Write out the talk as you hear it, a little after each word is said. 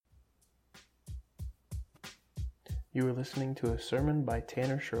You are listening to a sermon by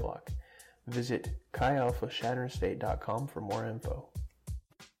Tanner Sherlock. Visit chialphashatterstate.com for more info.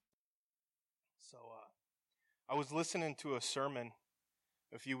 So, I was listening to a sermon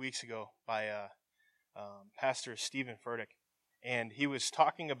a few weeks ago by Pastor Stephen Furtick, and he was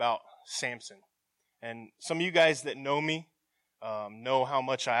talking about Samson. And some of you guys that know me know how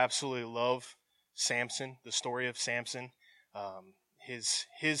much I absolutely love Samson, the story of Samson.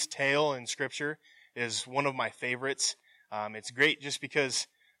 His tale in Scripture is one of my favorites. It's great just because,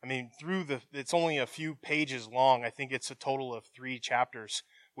 it's only a few pages long. I think it's a total of 3 chapters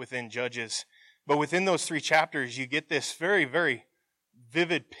within Judges. But within those 3 chapters, you get this very, very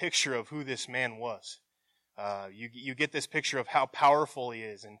vivid picture of who this man was. You get this picture of how powerful he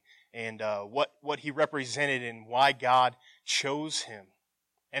is and what he represented and why God chose him.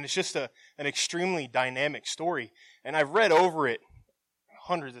 And it's just an extremely dynamic story. And I've read over it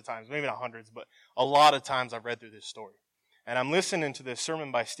hundreds of times, maybe not hundreds, but a lot of times I've read through this story. And I'm listening to this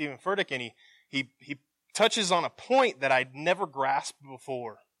sermon by Stephen Furtick, and he touches on a point that I'd never grasped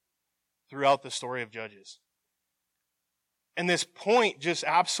before throughout the story of Judges. And this point just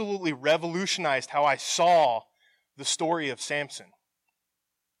absolutely revolutionized how I saw the story of Samson.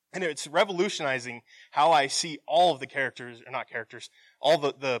 And it's revolutionizing how I see all of the characters, or not characters, all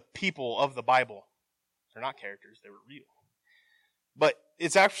the people of the Bible. They're not characters, they were real. But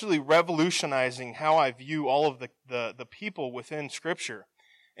it's actually revolutionizing how I view all of the people within Scripture.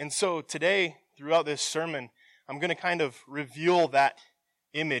 And so today, throughout this sermon, I'm going to kind of reveal that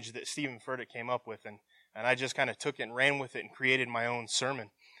image that Stephen Furtick came up with. And I just kind of took it and ran with it and created my own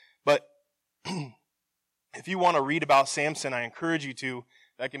sermon. But if you want to read about Samson, I encourage you to.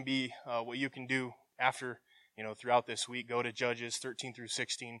 That can be what you can do after, throughout this week. Go to Judges 13 through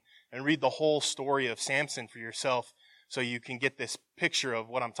 16 and read the whole story of Samson for yourself so you can get this picture of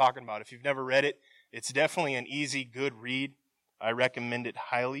what I'm talking about. If you've never read it, it's definitely an easy, good read. I recommend it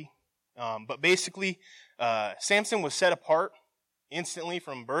highly. But basically, Samson was set apart instantly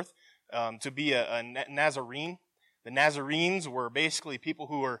from birth to be a Nazarene. The Nazarenes were basically people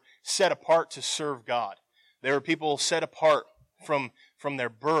who were set apart to serve God. They were people set apart from their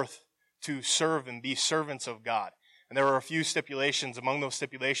birth to serve and be servants of God. And there were a few stipulations. Among those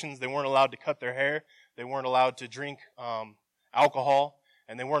stipulations, they weren't allowed to cut their hair, they weren't allowed to drink alcohol,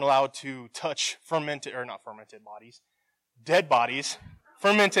 and they weren't allowed to touch dead bodies,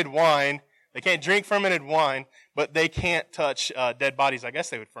 fermented wine. They can't drink fermented wine, but they can't touch dead bodies. I guess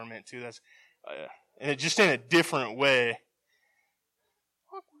they would ferment too. That's and just in a different way.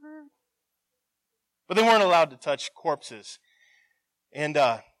 Awkward. But they weren't allowed to touch corpses. And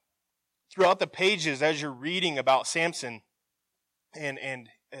throughout the pages, as you're reading about Samson and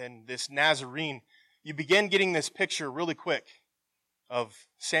this Nazarene, you begin getting this picture really quick of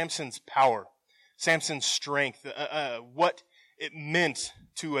Samson's power, Samson's strength, what it meant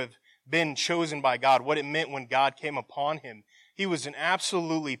to have been chosen by God, what it meant when God came upon him. He was an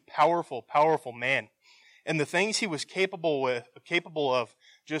absolutely powerful, powerful man. And the things he was capable of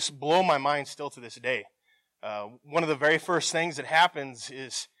just blow my mind still to this day. One of the very first things that happens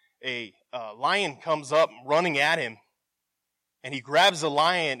is a lion comes up running at him, and he grabs the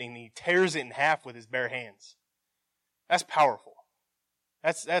lion and he tears it in half with his bare hands. That's powerful.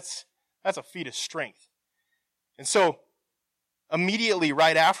 That's a feat of strength. And so, immediately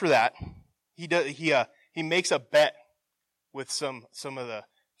right after that, he makes a bet with some of the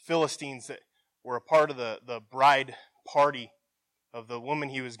Philistines that were a part of the bride party of the woman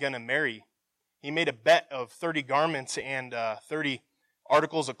he was going to marry. He made a bet of 30 garments and 30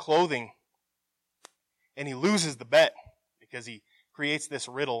 articles of clothing, and he loses the bet because he creates this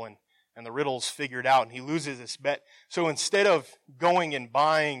riddle, and the riddle's figured out, and he loses this bet. So instead of going and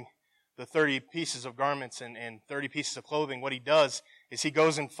buying the 30 pieces of garments and 30 pieces of clothing, what he does is he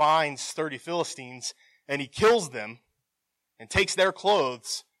goes and finds 30 Philistines, and he kills them and takes their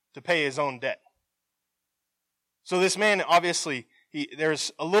clothes to pay his own debt. So this man, obviously,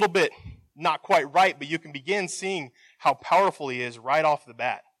 there's a little bit not quite right, but you can begin seeing how powerful he is right off the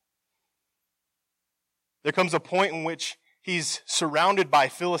bat. There comes a point in which he's surrounded by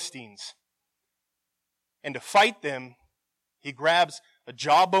Philistines. And to fight them, he grabs a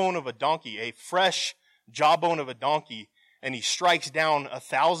jawbone of a donkey, a fresh jawbone of a donkey, and he strikes down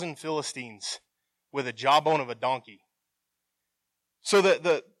 1,000 Philistines with a jawbone of a donkey. So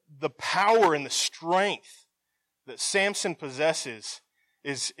the power and the strength that Samson possesses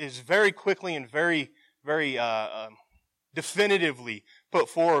is very quickly and very, very definitively put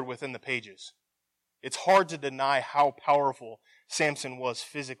forward within the pages. It's hard to deny how powerful Samson was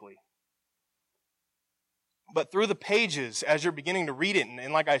physically. But through the pages, as you're beginning to read it,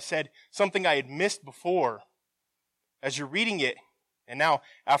 and like I said, something I had missed before, as you're reading it, and now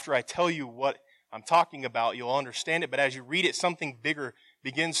after I tell you what I'm talking about, you'll understand it, but as you read it, something bigger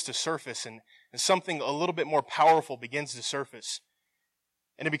begins to surface, and something a little bit more powerful begins to surface.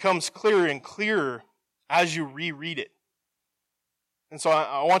 And it becomes clearer and clearer as you reread it. And so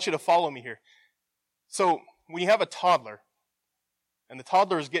I want you to follow me here. So when you have a toddler, and the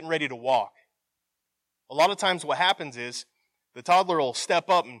toddler is getting ready to walk, a lot of times what happens is the toddler will step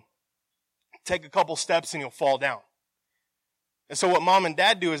up and take a couple steps and he'll fall down. And so what mom and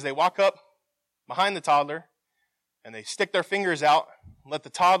dad do is they walk up behind the toddler and they stick their fingers out, let the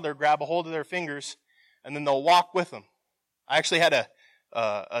toddler grab a hold of their fingers, and then they'll walk with them. I actually had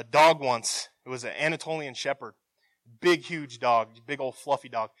a dog once. It was an Anatolian Shepherd. Big, huge dog, big old fluffy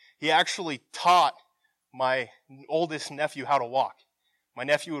dog. He actually taught my oldest nephew how to walk. My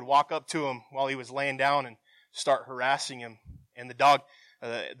nephew would walk up to him while he was laying down and start harassing him. And the dog,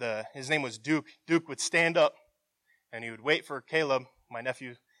 his name was Duke. Duke would stand up and he would wait for Caleb, my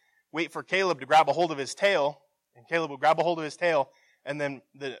nephew, wait for Caleb to grab a hold of his tail. And Caleb would grab a hold of his tail, and then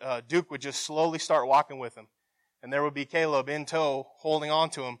the Duke would just slowly start walking with him. And there would be Caleb in tow, holding on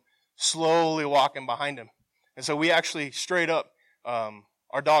to him, slowly walking behind him. And so we actually straight up,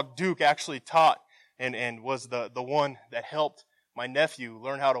 our dog Duke actually taught and was the one that helped my nephew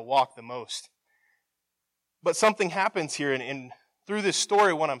learn how to walk the most. But something happens here, and through this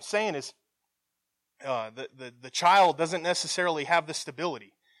story, what I'm saying is the child doesn't necessarily have the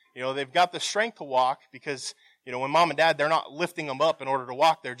stability. You know, they've got the strength to walk because, you know, when mom and dad, they're not lifting them up in order to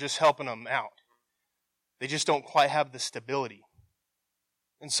walk, they're just helping them out. They just don't quite have the stability.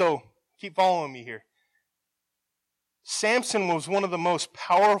 And so, keep following me here. Samson was one of the most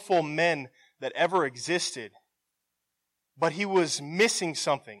powerful men that ever existed, but he was missing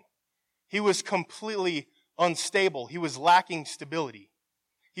something. He was completely unstable. He was lacking stability.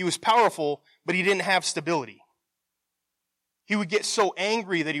 He was powerful, but he didn't have stability. He would get so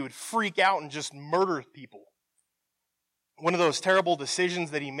angry that he would freak out and just murder people. One of those terrible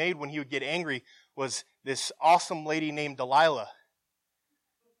decisions that he made when he would get angry was this awesome lady named Delilah.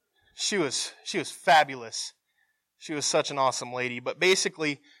 She was fabulous. She was such an awesome lady. But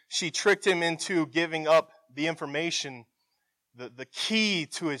basically, she tricked him into giving up the information, the key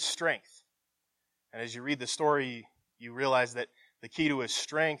to his strength. And as you read the story, you realize that the key to his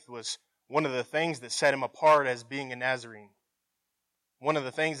strength was one of the things that set him apart as being a Nazarene. One of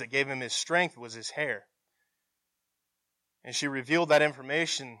the things that gave him his strength was his hair. And she revealed that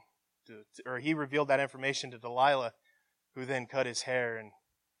information, he revealed that information to Delilah, who then cut his hair, and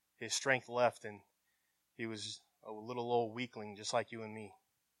his strength left, and he was a little old weakling just like you and me.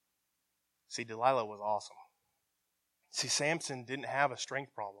 See, Delilah was awesome. See, Samson didn't have a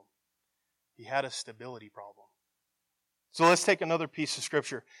strength problem. He had a stability problem. So let's take another piece of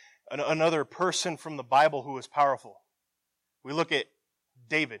scripture, another person from the Bible who was powerful. We look at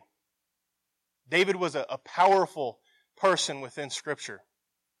David. David was a powerful person within Scripture.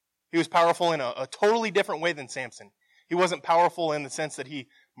 He was powerful in a totally different way than Samson. He wasn't powerful in the sense that he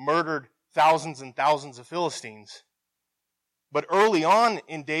murdered thousands and thousands of Philistines. But early on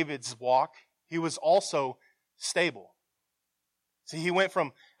in David's walk, he was also stable. See, he went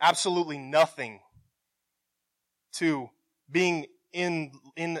from absolutely nothing to being in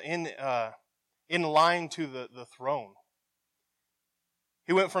line to the throne.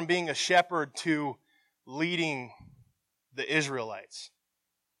 He went from being a shepherd to leading the Israelites.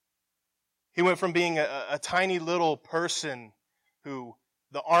 He went from being a tiny little person who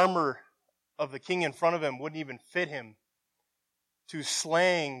the armor of the king in front of him wouldn't even fit him to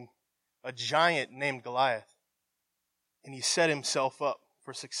slaying a giant named Goliath. And he set himself up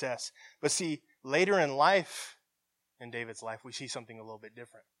for success. But see, later in life, in David's life, we see something a little bit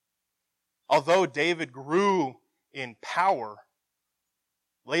different. Although David grew in power,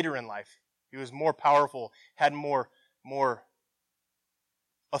 later in life, he was more powerful, had more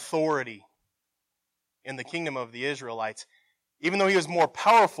authority in the kingdom of the Israelites. Even though he was more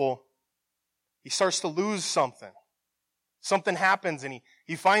powerful, he starts to lose something. Something happens and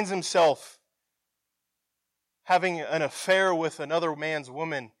he finds himself having an affair with another man's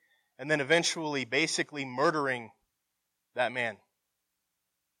woman and then eventually basically murdering that man.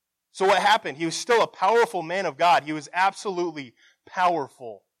 So what happened? He was still a powerful man of God. He was absolutely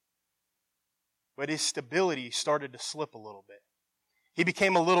powerful. But his stability started to slip a little bit. He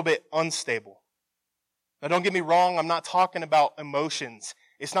became a little bit unstable. Now don't get me wrong, I'm not talking about emotions.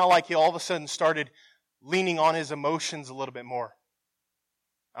 It's not like he all of a sudden started leaning on his emotions a little bit more.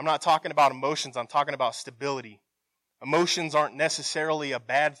 I'm not talking about emotions, I'm talking about stability. Emotions aren't necessarily a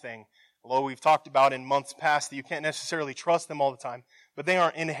bad thing. Although we've talked about in months past that you can't necessarily trust them all the time, but they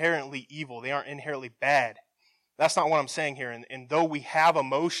aren't inherently evil. They aren't inherently bad. That's not what I'm saying here. And though we have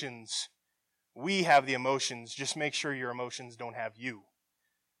emotions, we have the emotions. Just make sure your emotions don't have you.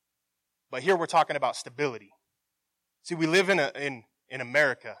 But here we're talking about stability. See, we live in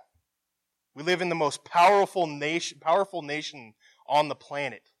America. We live in the most powerful nation on the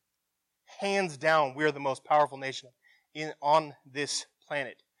planet. Hands down, we're the most powerful nation on this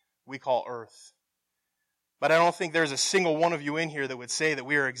planet we call Earth. But I don't think there's a single one of you in here that would say that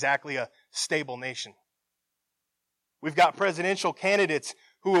we are exactly a stable nation. We've got presidential candidates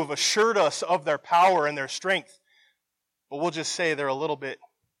who have assured us of their power and their strength, but we'll just say they're a little bit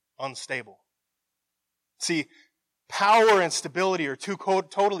unstable. See, power and stability are two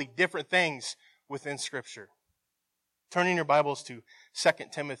totally different things within Scripture. Turning your Bibles to 2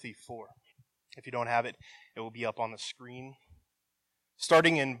 Timothy 4. If you don't have it, it will be up on the screen.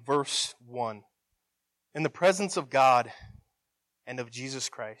 Starting in verse 1. In the presence of God and of Jesus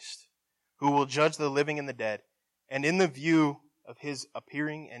Christ, who will judge the living and the dead, and in the view of His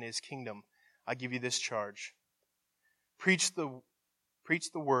appearing and His kingdom, I give you this charge. Preach the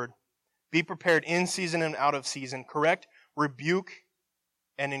word. Be prepared in season and out of season. Correct, rebuke,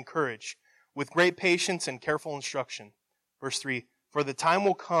 and encourage with great patience and careful instruction. Verse 3, for the time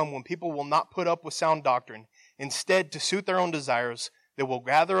will come when people will not put up with sound doctrine. Instead, to suit their own desires, they will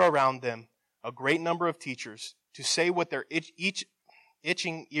gather around them a great number of teachers to say what their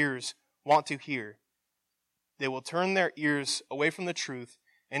itching ears want to hear. They will turn their ears away from the truth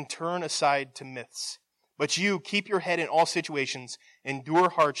and turn aside to myths. But you, keep your head in all situations, endure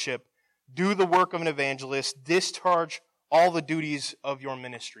hardship, do the work of an evangelist, discharge all the duties of your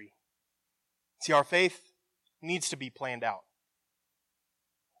ministry. See, our faith needs to be planned out.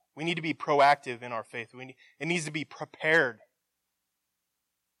 We need to be proactive in our faith. It needs to be prepared.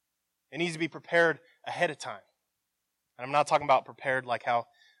 It needs to be prepared ahead of time. And I'm not talking about prepared like how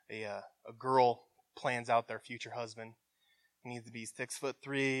a girl plans out their future husband. He needs to be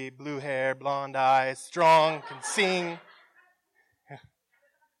 6'3", blue hair, blonde eyes, strong, can sing.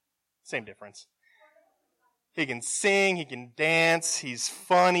 Same difference. He can sing, he can dance, he's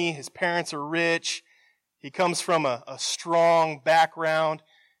funny, his parents are rich, he comes from a strong background,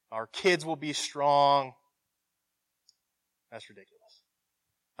 our kids will be strong. That's ridiculous.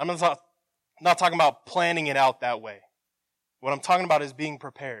 I'm not talking about planning it out that way. What I'm talking about is being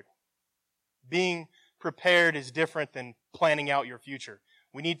prepared. Being prepared is different than planning out your future.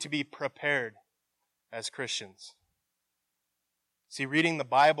 We need to be prepared as Christians. See, reading the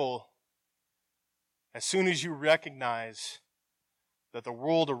Bible, as soon as you recognize that the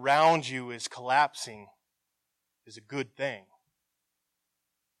world around you is collapsing, is a good thing.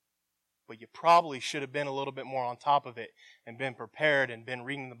 But you probably should have been a little bit more on top of it and been prepared and been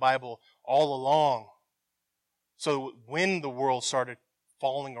reading the Bible all along. So when the world started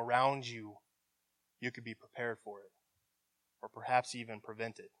falling around you, you could be prepared for it. Or perhaps even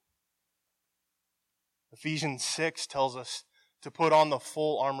prevent it. Ephesians 6 tells us to put on the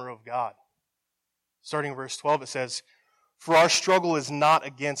full armor of God. Starting in verse 12, it says, for our struggle is not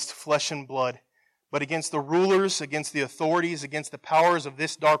against flesh and blood, but against the rulers, against the authorities, against the powers of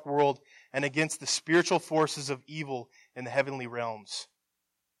this dark world, and against the spiritual forces of evil in the heavenly realms.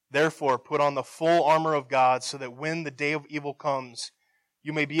 Therefore, put on the full armor of God, so that when the day of evil comes,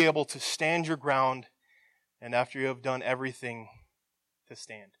 you may be able to stand your ground, and after you have done everything, to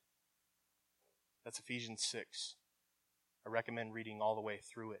stand. That's Ephesians 6. I recommend reading all the way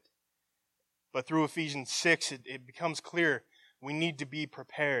through it. But through Ephesians 6, it becomes clear we need to be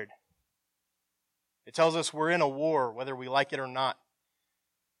prepared. It tells us we're in a war, whether we like it or not.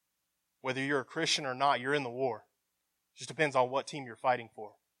 Whether you're a Christian or not, you're in the war. It just depends on what team you're fighting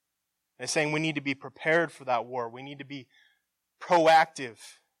for. And it's saying we need to be prepared for that war. We need to be proactive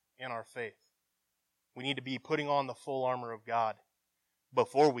in our faith. We need to be putting on the full armor of God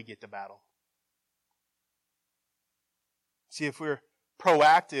before we get to battle. See, if we're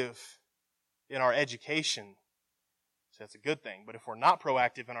proactive in our education, so that's a good thing. But if we're not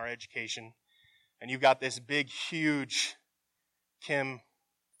proactive in our education, and you've got this big, huge Chem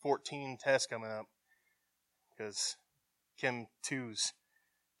 14 test coming up, because Chem 2's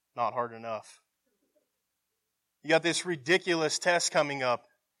not hard enough. You got this ridiculous test coming up,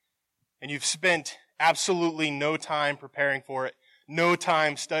 and you've spent absolutely no time preparing for it, no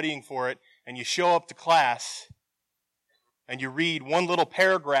time studying for it, and you show up to class, and you read one little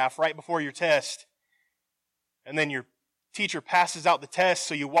paragraph right before your test, and then your teacher passes out the test,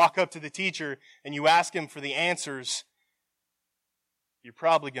 so you walk up to the teacher and you ask him for the answers, you're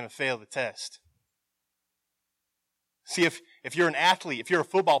probably going to fail the test. See, if you're an athlete, if you're a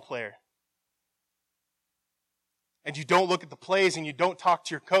football player, and you don't look at the plays and you don't talk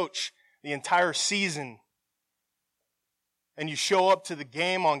to your coach the entire season, and you show up to the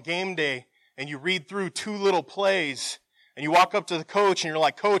game on game day and you read through 2 little plays and you walk up to the coach and you're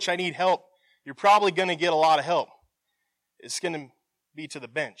like, "Coach, I need help," you're probably going to get a lot of help. It's going to be to the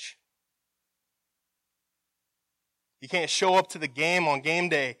bench. You can't show up to the game on game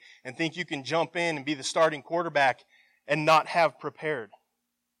day and think you can jump in and be the starting quarterback and not have prepared.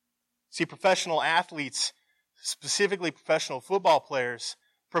 See, professional athletes, specifically professional football players,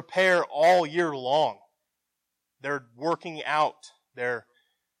 prepare all year long. They're working out. They're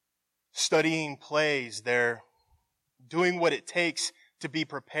studying plays. They're doing what it takes to be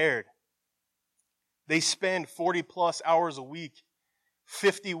prepared. They spend 40 plus hours a week,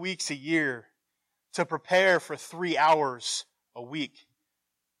 50 weeks a year to prepare for 3 hours a week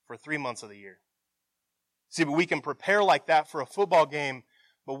for 3 months of the year. See, but we can prepare like that for a football game,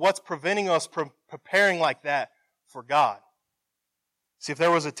 but what's preventing us from preparing like that for God? See, if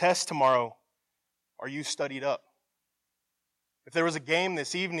there was a test tomorrow, are you studied up? If there was a game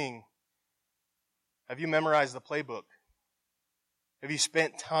this evening, have you memorized the playbook? Have you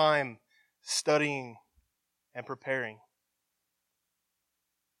spent time studying and preparing?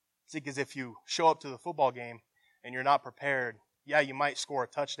 See, because if you show up to the football game and you're not prepared, yeah, you might score a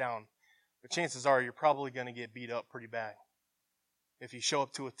touchdown, but chances are you're probably going to get beat up pretty bad. If you show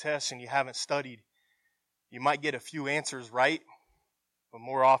up to a test and you haven't studied, you might get a few answers right, but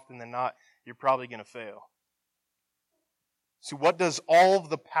more often than not, you're probably going to fail. See, what does all of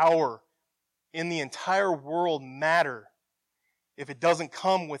the power in the entire world matter if it doesn't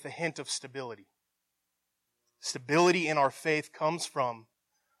come with a hint of stability? Stability in our faith comes from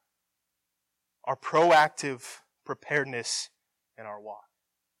our proactive preparedness in our walk.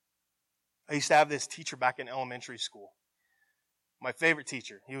 I used to have this teacher back in elementary school. My favorite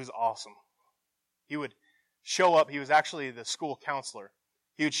teacher. He was awesome. He would show up. He was actually the school counselor.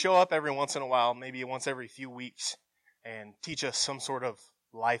 He would show up every once in a while, maybe once every few weeks, and teach us some sort of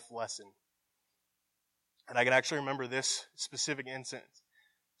life lesson. And I can actually remember this specific instance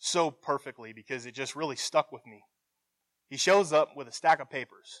so perfectly because it just really stuck with me. He shows up with a stack of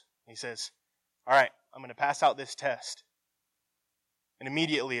papers. He says, "All right, I'm going to pass out this test." And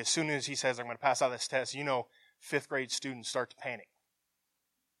immediately, as soon as he says, "I'm going to pass out this test," 5th grade students start to panic.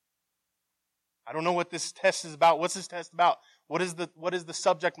 I don't know what this test is about. What's this test about? What is the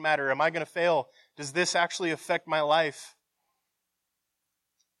subject matter? Am I going to fail? Does this actually affect my life?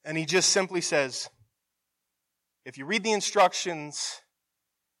 And he just simply says, if you read the instructions,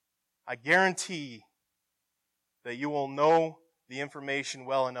 I guarantee that you will know the information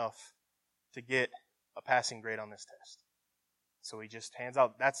well enough to get a passing grade on this test. So he just hands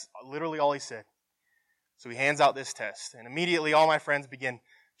out, that's literally all he said. So he hands out this test, and immediately all my friends begin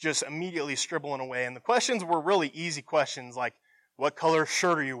just immediately scribbling away. And the questions were really easy questions, like, what color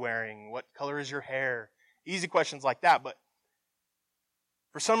shirt are you wearing? What color is your hair? Easy questions like that. But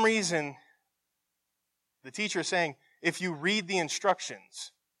for some reason, the teacher is saying, if you read the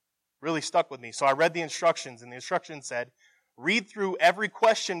instructions, really stuck with me. So I read the instructions, and the instructions said, read through every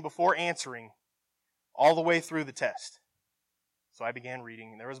question before answering all the way through the test. So I began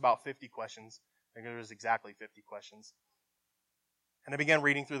reading, and there was about 50 questions. I think there was exactly 50 questions. And I began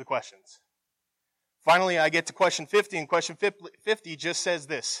reading through the questions. Finally, I get to question 50, and question 50 just says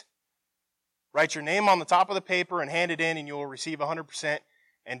this: write your name on the top of the paper and hand it in, and you will receive 100%,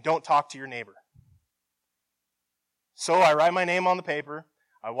 and don't talk to your neighbor. So I write my name on the paper,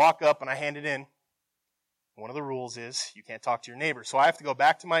 I walk up, and I hand it in. One of the rules is you can't talk to your neighbor. So I have to go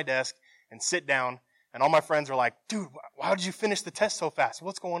back to my desk and sit down, and all my friends are like, "Dude, why did you finish the test so fast?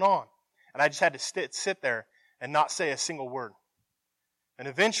 What's going on?" And I just had to sit there and not say a single word. And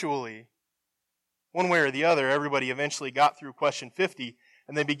eventually, one way or the other, everybody eventually got through question 50,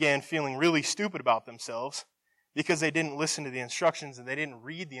 and they began feeling really stupid about themselves because they didn't listen to the instructions and they didn't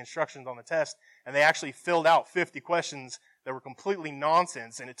read the instructions on the test, and they actually filled out 50 questions that were completely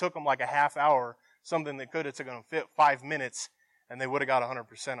nonsense, and it took them like a half hour, something that could have taken them 5 minutes, and they would have got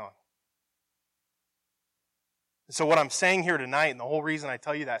 100% on. And so what I'm saying here tonight, and the whole reason I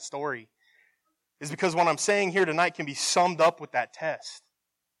tell you that story, is because what I'm saying here tonight can be summed up with that test.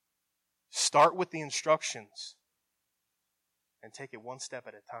 Start with the instructions and take it one step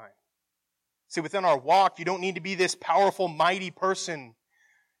at a time. See, within our walk, you don't need to be this powerful, mighty person.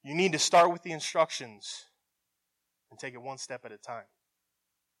 You need to start with the instructions and take it one step at a time.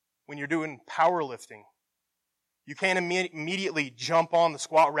 When you're doing powerlifting, you can't immediately jump on the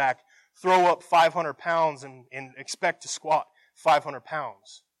squat rack, throw up 500 pounds, and expect to squat 500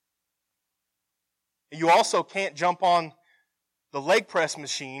 pounds. You also can't jump on the leg press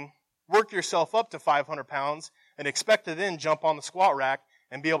machine, work yourself up to 500 pounds, and expect to then jump on the squat rack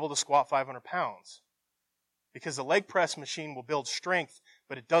and be able to squat 500 pounds. Because the leg press machine will build strength,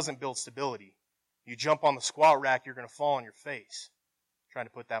 but it doesn't build stability. You jump on the squat rack, you're going to fall on your face trying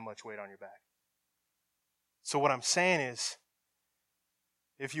to put that much weight on your back. So what I'm saying is,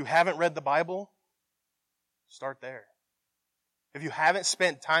 if you haven't read the Bible, start there. If you haven't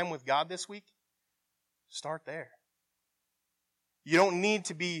spent time with God this week, start there. You don't need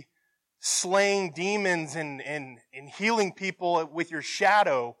to be slaying demons and healing people with your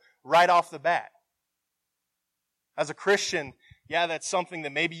shadow right off the bat. As a Christian, yeah, that's something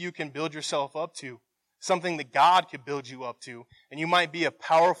that maybe you can build yourself up to. Something that God could build you up to. And you might be a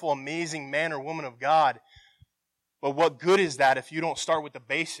powerful, amazing man or woman of God. But what good is that if you don't start with the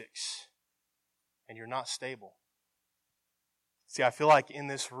basics and you're not stable? See, I feel like in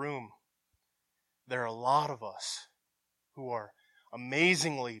this room, there are a lot of us who are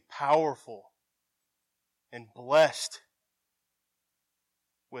amazingly powerful and blessed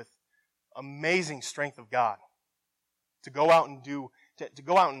with amazing strength of God to go out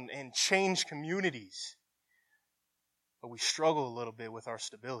and and change communities. But we struggle a little bit with our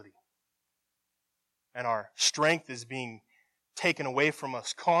stability. And our strength is being taken away from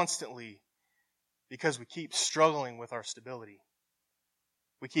us constantly because we keep struggling with our stability.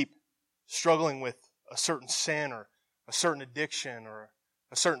 We keep struggling with a certain sin or a certain addiction or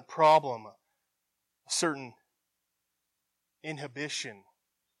a certain problem, a certain inhibition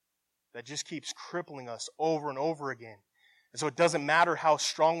that just keeps crippling us over and over again. And so it doesn't matter how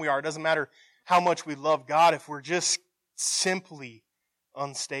strong we are. It doesn't matter how much we love God if we're just simply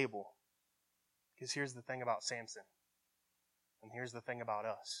unstable. Because here's the thing about Samson. And here's the thing about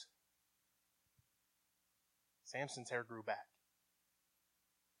us. Samson's hair grew back.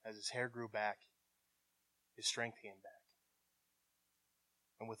 As his hair grew back, his strength came back.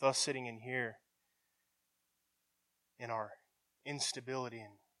 And with us sitting in here, in our instability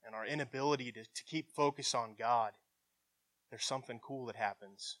and our inability to keep focus on God, there's something cool that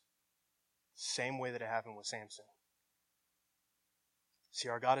happens. Same way that it happened with Samson. See,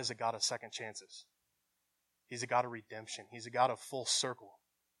 our God is a God of second chances. He's a God of redemption. He's a God of full circle.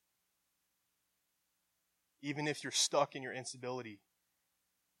 Even if you're stuck in your instability,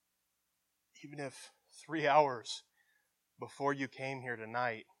 even if 3 hours before you came here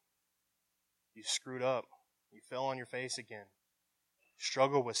tonight, you screwed up, you fell on your face again,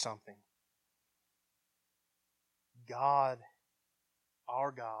 struggle with something, God,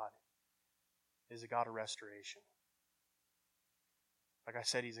 our God, is a God of restoration. Like I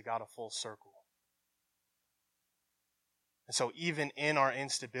said, He's a God of full circle. And so even in our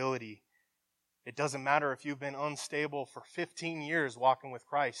instability, it doesn't matter if you've been unstable for 15 years walking with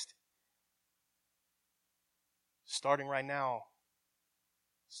Christ. Starting right now,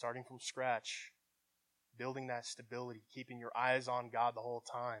 starting from scratch, building that stability, keeping your eyes on God the whole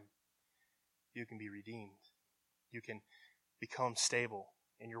time, you can be redeemed. You can become stable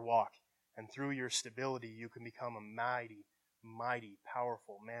in your walk. And through your stability, you can become a mighty, mighty,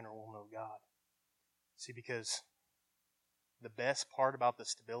 powerful man or woman of God. See, because the best part about the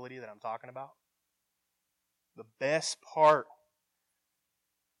stability that I'm talking about, the best part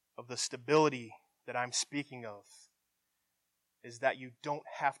of the stability that I'm speaking of is that you don't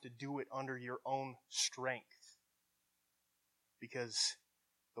have to do it under your own strength. Because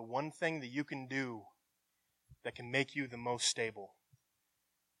the one thing that you can do that can make you the most stable,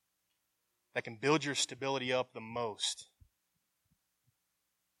 that can build your stability up the most,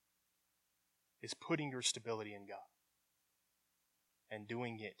 is putting your stability in God and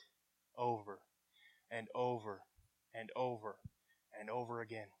doing it over and over and over and over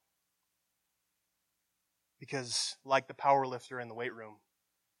again. Because like the power lifter in the weight room,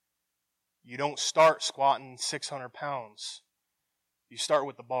 you don't start squatting 600 pounds. You start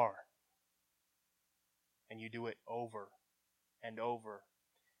with the bar. And you do it over and over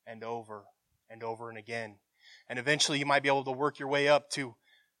and over and over and again. And eventually you might be able to work your way up to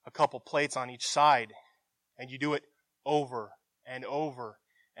a couple plates on each side. And you do it over and over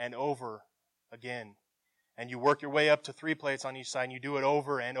and over again. And you work your way up to 3 plates on each side, and you do it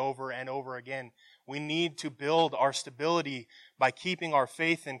over and over and over again. We need to build our stability by keeping our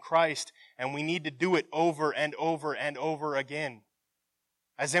faith in Christ, and we need to do it over and over and over again.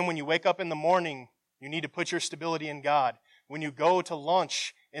 As in, when you wake up in the morning, you need to put your stability in God. When you go to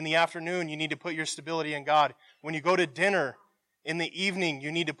lunch in the afternoon, you need to put your stability in God. When you go to dinner in the evening,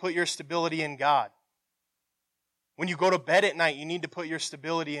 you need to put your stability in God. When you go to bed at night, you need to put your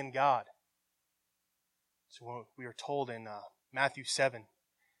stability in God. So we are told in Matthew 7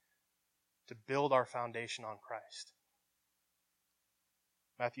 to build our foundation on Christ.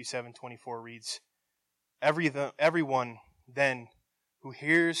 Matthew 7:24 reads, Everyone then who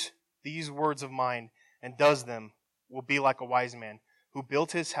hears these words of mine and does them will be like a wise man who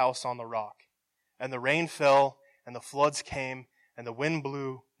built his house on the rock. And the rain fell, and the floods came, and the wind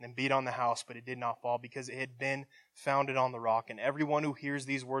blew and beat on the house, but it did not fall, because it had been founded on the rock. And everyone who hears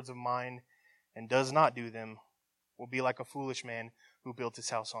these words of mine and does not do them will be like a foolish man who built his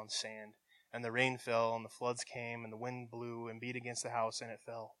house on sand. And the rain fell, and the floods came, and the wind blew and beat against the house, and it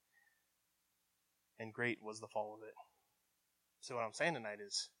fell. And great was the fall of it. So what I'm saying tonight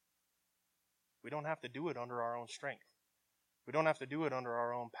is, we don't have to do it under our own strength. We don't have to do it under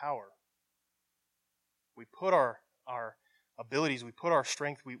our own power. We put our abilities, we put our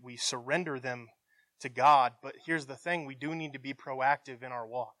strength, we surrender them to God. But here's the thing, we do need to be proactive in our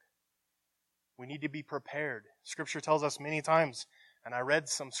walk. We need to be prepared. Scripture tells us many times, and I read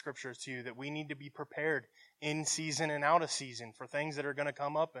some scriptures to you, that we need to be prepared in season and out of season for things that are going to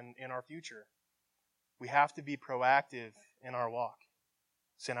come up in our future. We have to be proactive in our walk.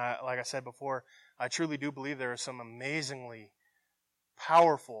 And like I said before, I truly do believe there are some amazingly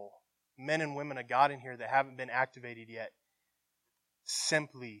powerful men and women of God in here that haven't been activated yet,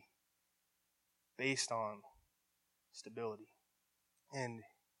 simply based on stability. And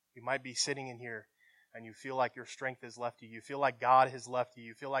you might be sitting in here and you feel like your strength has left you. You feel like God has left you.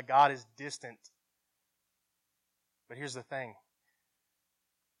 You feel like God is distant. But here's the thing.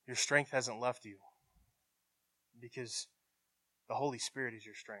 Your strength hasn't left you, because the Holy Spirit is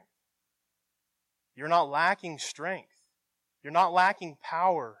your strength. You're not lacking strength. You're not lacking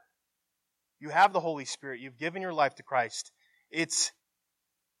power. You have the Holy Spirit. You've given your life to Christ. It's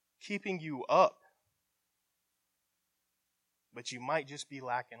keeping you up. But you might just be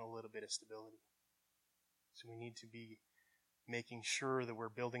lacking a little bit of stability. So we need to be making sure that we're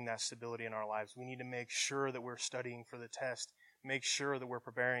building that stability in our lives. We need to make sure that we're studying for the test. Make sure that we're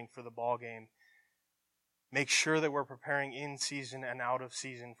preparing for the ball game. Make sure that we're preparing in season and out of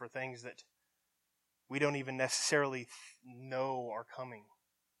season for things that we don't even necessarily know are coming.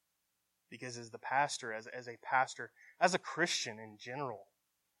 Because as the pastor, as a pastor, as a Christian in general,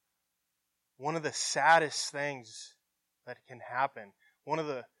 one of the saddest things that can happen, one of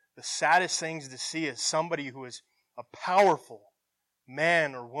the saddest things to see is somebody who is a powerful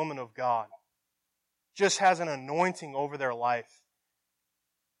man or woman of God, just has an anointing over their life,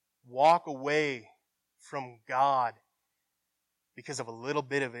 walk away from God because of a little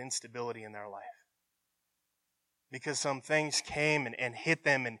bit of instability in their life. Because some things came and hit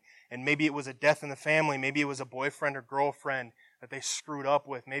them, and maybe it was a death in the family, maybe it was a boyfriend or girlfriend that they screwed up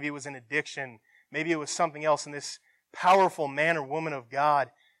with, maybe it was an addiction, maybe it was something else, and this powerful man or woman of God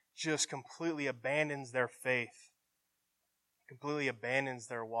just completely abandons their faith, completely abandons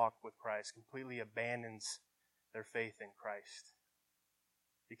their walk with Christ, completely abandons their faith in Christ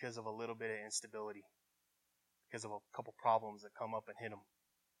because of a little bit of instability, because of a couple problems that come up and hit them.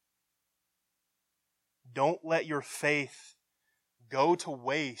 Don't let your faith go to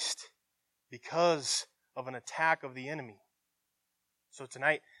waste because of an attack of the enemy. So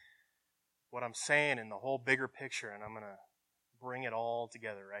tonight, what I'm saying in the whole bigger picture, and I'm going to bring it all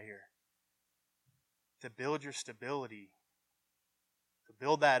together right here. To build your stability, to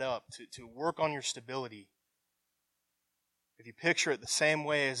build that up, to work on your stability. If you picture it the same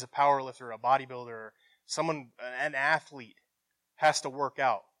way as a powerlifter, a bodybuilder, or an athlete has to work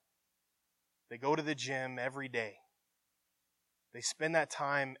out. They go to the gym every day. They spend that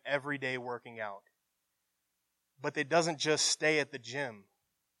time every day working out. But it doesn't just stay at the gym.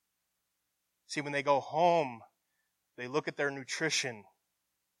 See, when they go home, they look at their nutrition.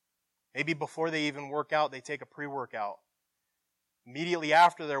 Maybe before they even work out, they take a pre-workout. Immediately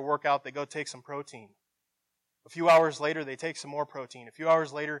after their workout, they go take some protein. A few hours later, they take some more protein. A few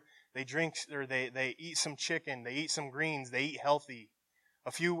hours later, they drink or they eat some chicken. They eat some greens. They eat healthy.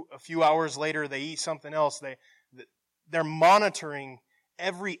 A few hours later, they eat something else. They're monitoring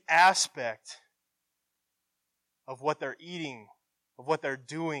every aspect of what they're eating, of what they're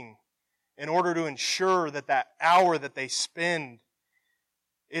doing, in order to ensure that that hour that they spend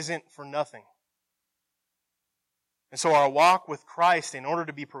isn't for nothing. And so our walk with Christ, in order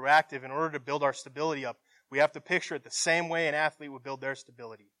to be proactive, in order to build our stability up, we have to picture it the same way an athlete would build their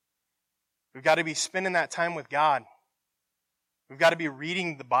stability. We've got to be spending that time with God. We've got to be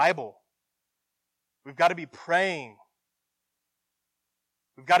reading the Bible. We've got to be praying.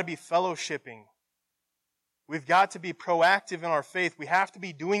 We've got to be fellowshipping. We've got to be proactive in our faith. We have to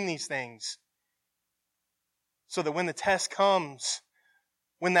be doing these things so that when the test comes,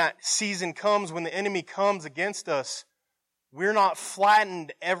 when that season comes, when the enemy comes against us, we're not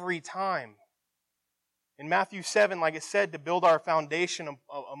flattened every time. In Matthew 7, like I said, to build our foundation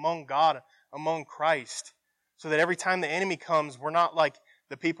among God, among Christ, so that every time the enemy comes, we're not like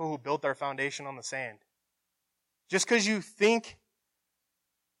the people who built their foundation on the sand. Just because you think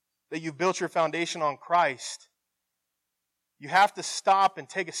that you've built your foundation on Christ, you have to stop and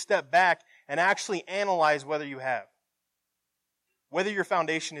take a step back and actually analyze whether you have. Whether your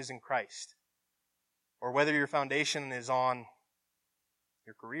foundation is in Christ, or whether your foundation is on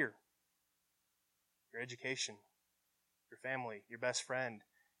your career, your education, your family, your best friend,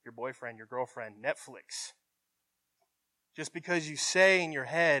 your boyfriend, your girlfriend, Netflix. Just because you say in your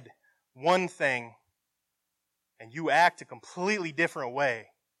head one thing and you act a completely different way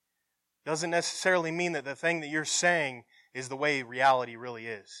doesn't necessarily mean that the thing that you're saying is the way reality really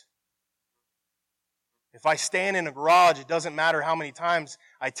is. If I stand in a garage, it doesn't matter how many times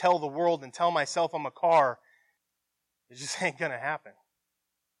I tell the world and tell myself I'm a car. It just ain't going to happen.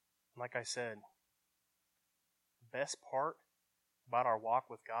 Like I said, the best part about our walk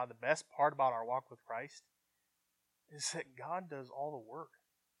with God, the best part about our walk with Christ, is that God does all the work.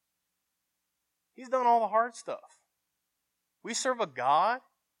 He's done all the hard stuff. We serve a God.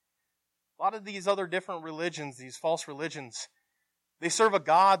 A lot of these other different religions, these false religions, they serve a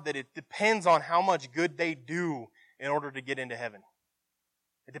God that it depends on how much good they do in order to get into heaven.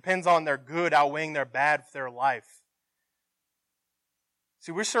 It depends on their good outweighing their bad for their life.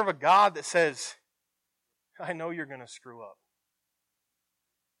 See, we serve a God that says, I know you're going to screw up.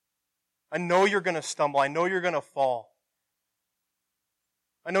 I know you're going to stumble. I know you're going to fall.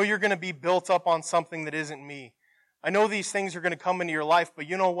 I know you're going to be built up on something that isn't me. I know these things are going to come into your life, but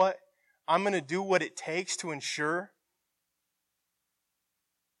you know what? I'm going to do what it takes to ensure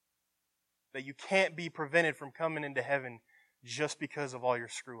that you can't be prevented from coming into heaven just because of all your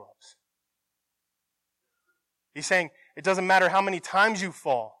screw-ups. He's saying, it doesn't matter how many times you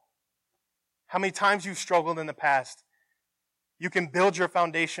fall, how many times you've struggled in the past, you can build your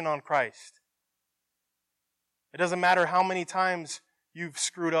foundation on Christ. It doesn't matter how many times you've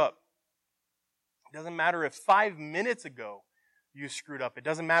screwed up. It doesn't matter if 5 minutes ago you screwed up. It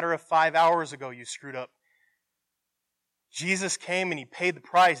doesn't matter if 5 hours ago you screwed up. Jesus came and He paid the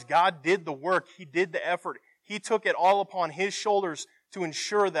price. God did the work. He did the effort. He took it all upon His shoulders to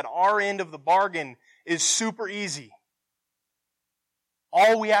ensure that our end of the bargain is super easy.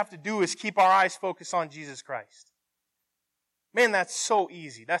 All we have to do is keep our eyes focused on Jesus Christ. Man, that's so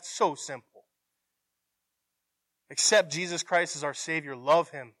easy. That's so simple. Accept Jesus Christ as our Savior.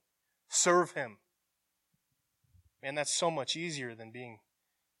 Love Him. Serve Him. Man, that's so much easier than being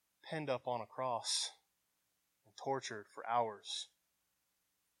pinned up on a cross and tortured for hours.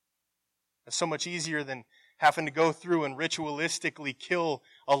 That's so much easier than having to go through and ritualistically kill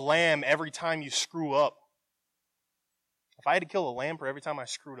a lamb every time you screw up. If I had to kill a lamb for every time I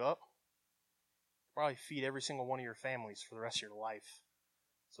screwed up, I'd probably feed every single one of your families for the rest of your life.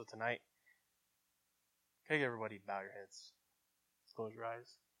 So tonight, okay, everybody bow your heads. Close your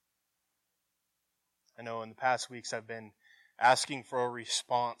eyes. I know in the past weeks I've been asking for a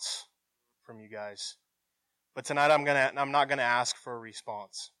response from you guys. But tonight I'm not gonna ask for a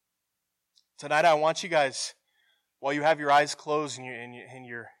response. Tonight I want you guys, while you have your eyes closed and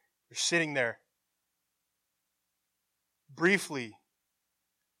you're sitting there, briefly,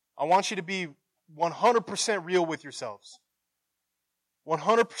 I want you to be 100% real with yourselves.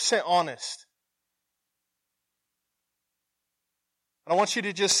 100% honest. And I want you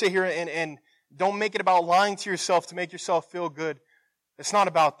to just sit here and don't make it about lying to yourself to make yourself feel good. It's not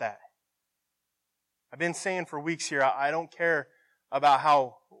about that. I've been saying for weeks here, I don't care about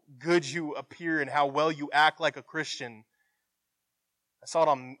how good you appear and how well you act like a Christian. I saw it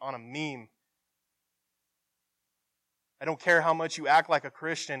on a meme. I don't care how much you act like a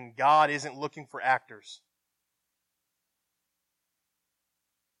Christian. God isn't looking for actors.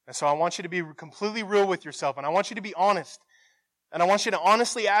 And so I want you to be completely real with yourself, and I want you to be honest. And I want you to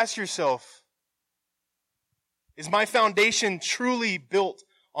honestly ask yourself, is my foundation truly built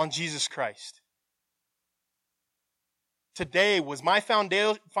on Jesus Christ? Today, was my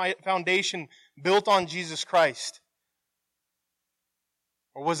foundation built on Jesus Christ?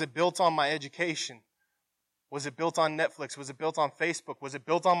 Or was it built on my education? Was it built on Netflix? Was it built on Facebook? Was it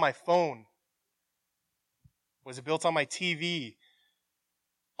built on my phone? Was it built on my TV?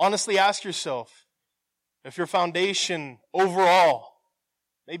 Honestly ask yourself if your foundation overall,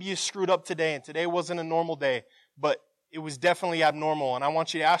 maybe you screwed up today and today wasn't a normal day, but it was definitely abnormal. And I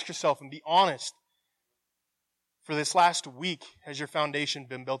want you to ask yourself and be honest. For this last week, has your foundation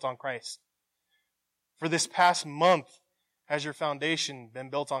been built on Christ? For this past month, has your foundation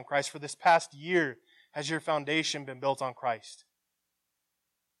been built on Christ? For this past year, has your foundation been built on Christ?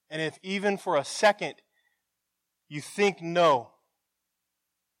 And if even for a second you think no,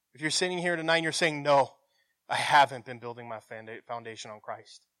 if you're sitting here tonight and you're saying, no, I haven't been building my foundation on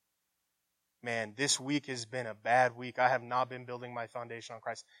Christ, man, this week has been a bad week. I have not been building my foundation on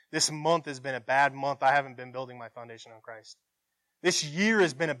Christ. This month has been a bad month. I haven't been building my foundation on Christ. This year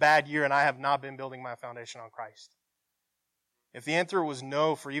has been a bad year, and I have not been building my foundation on Christ. If the answer was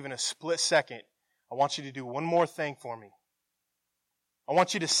no for even a split second, I want you to do one more thing for me. I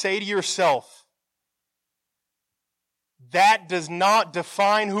want you to say to yourself, that does not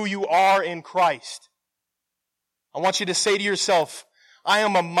define who you are in Christ. I want you to say to yourself, I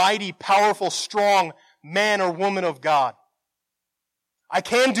am a mighty, powerful, strong man or woman of God. I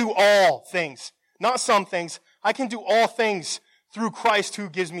can do all things, not some things. I can do all things through Christ who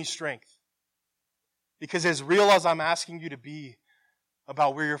gives me strength. Because as real as I'm asking you to be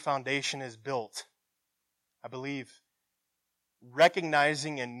about where your foundation is built, I believe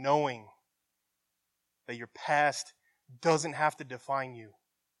recognizing and knowing that your past doesn't have to define you.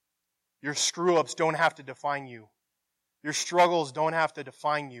 Your screw-ups don't have to define you. Your struggles don't have to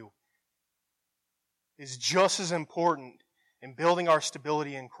define you. Is just as important in building our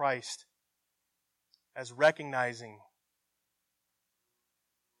stability in Christ as recognizing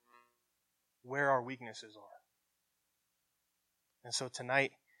where our weaknesses are. And so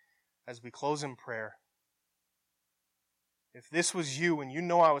tonight, as we close in prayer, if this was you and you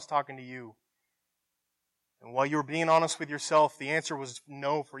know I was talking to you, and while you were being honest with yourself, the answer was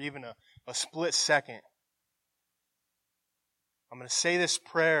no for even a split second, I'm going to say this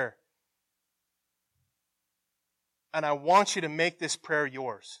prayer, and I want you to make this prayer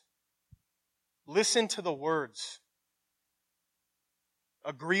yours. Listen to the words.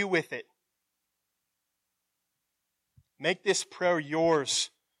 Agree with it. Make this prayer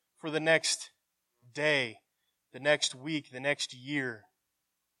yours for the next day, the next week, the next year.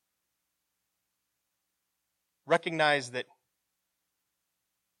 Recognize that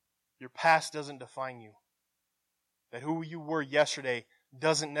your past doesn't define you. That who you were yesterday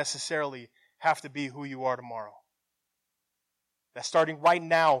doesn't necessarily have to be who you are tomorrow. That starting right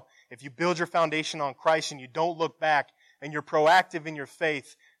now, if you build your foundation on Christ and you don't look back and you're proactive in your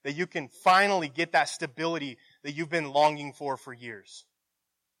faith, that you can finally get that stability that you've been longing for years.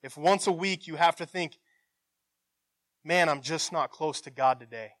 If once a week you have to think, man, I'm just not close to God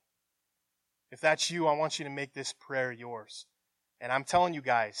today. If that's you, I want you to make this prayer yours. And I'm telling you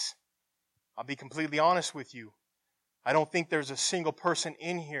guys, I'll be completely honest with you. I don't think there's a single person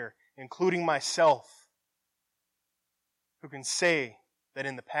in here, including myself, who can say that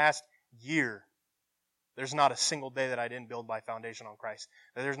in the past year, there's not a single day that I didn't build my foundation on Christ.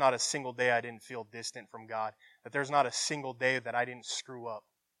 That there's not a single day I didn't feel distant from God. That there's not a single day that I didn't screw up.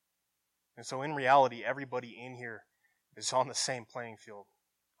 And so in reality, everybody in here is on the same playing field.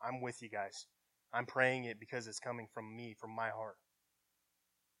 I'm with you guys. I'm praying it because it's coming from me, from my heart.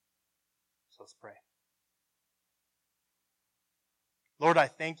 So let's pray. Lord, I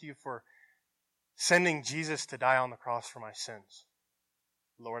thank you for sending Jesus to die on the cross for my sins.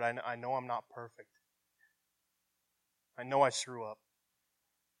 Lord, I know I'm not perfect. I know I screw up.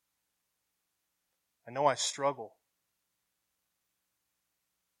 I know I struggle.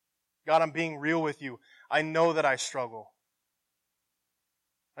 God, I'm being real with you. I know that I struggle.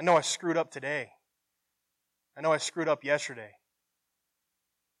 I know I screwed up today. I know I screwed up yesterday.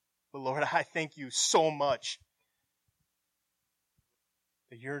 But Lord, I thank you so much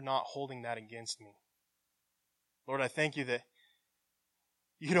that you're not holding that against me. Lord, I thank you that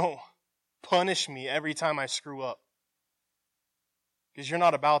you don't punish me every time I screw up. Because you're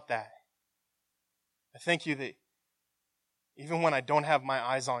not about that. I thank you that even when I don't have my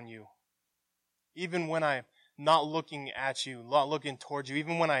eyes on you, even when I'm not looking at you, not looking towards you,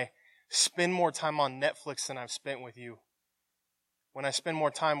 even when I spend more time on Netflix than I've spent with you, when I spend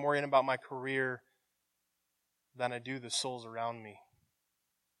more time worrying about my career than I do the souls around me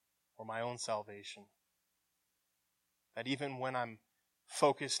or my own salvation, that even when I'm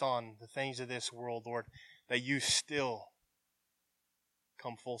focused on the things of this world, Lord, that you still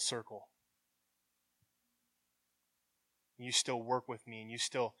come full circle. You still work with me and you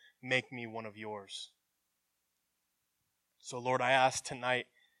still make me one of yours. So Lord, I ask tonight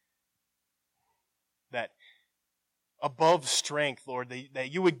that above strength, Lord,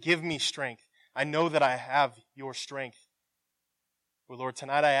 that you would give me strength. I know that I have your strength. But Lord,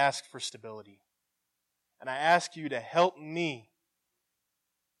 tonight I ask for stability. And I ask you to help me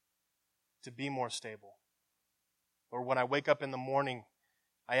to be more stable. Or when I wake up in the morning,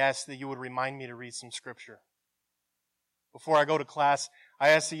 I ask that you would remind me to read some scripture. Before I go to class, I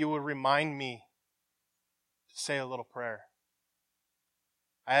ask that you would remind me to say a little prayer.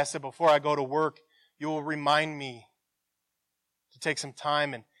 I ask that before I go to work, you will remind me to take some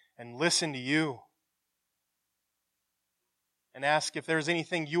time and listen to you. And ask if there's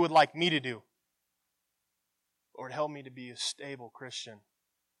anything you would like me to do. Lord, help me to be a stable Christian.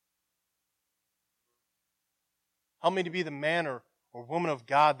 Help me to be the man or woman of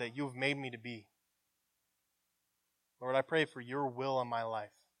God that you have made me to be. Lord, I pray for your will in my life.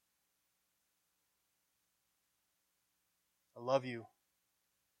 I love you.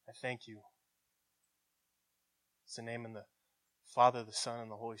 I thank you. It's the name of the Father, the Son, and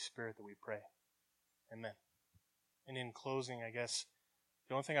the Holy Spirit that we pray. Amen. And in closing, I guess,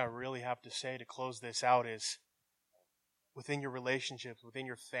 the only thing I really have to say to close this out is, within your relationships, within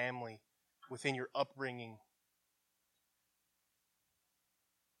your family, within your upbringing,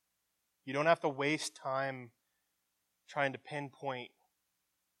 you don't have to waste time trying to pinpoint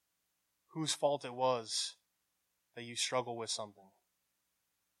whose fault it was that you struggle with something.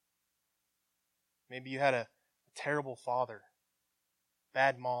 Maybe you had a terrible father,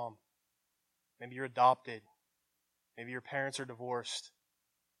 bad mom. Maybe you're adopted. Maybe your parents are divorced.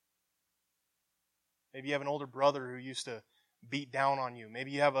 Maybe you have an older brother who used to beat down on you.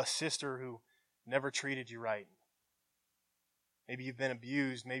 Maybe you have a sister who never treated you right. Maybe you've been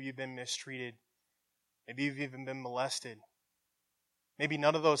abused. Maybe you've been mistreated. Maybe you've even been molested. Maybe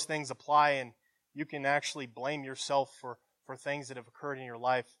none of those things apply and you can actually blame yourself for things that have occurred in your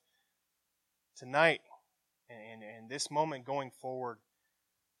life. Tonight, and this moment going forward,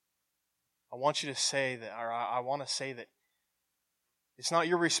 I want you to say that, or I want to say that it's not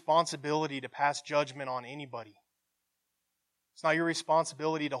your responsibility to pass judgment on anybody. It's not your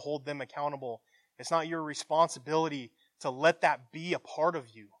responsibility to hold them accountable. It's not your responsibility to let that be a part of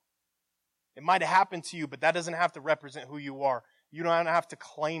you. It might have happened to you, but that doesn't have to represent who you are. You don't have to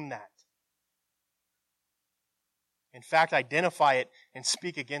claim that. In fact, identify it and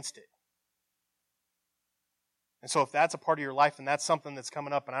speak against it. And so if that's a part of your life and that's something that's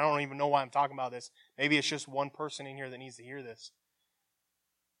coming up, and I don't even know why I'm talking about this, maybe it's just one person in here that needs to hear this.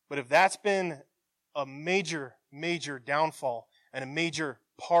 But if that's been a major, major downfall and a major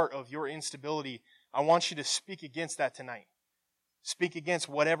part of your instability, I want you to speak against that tonight. Speak against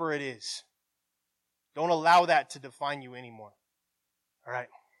whatever it is. Don't allow that to define you anymore. All right.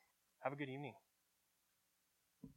 Have a good evening.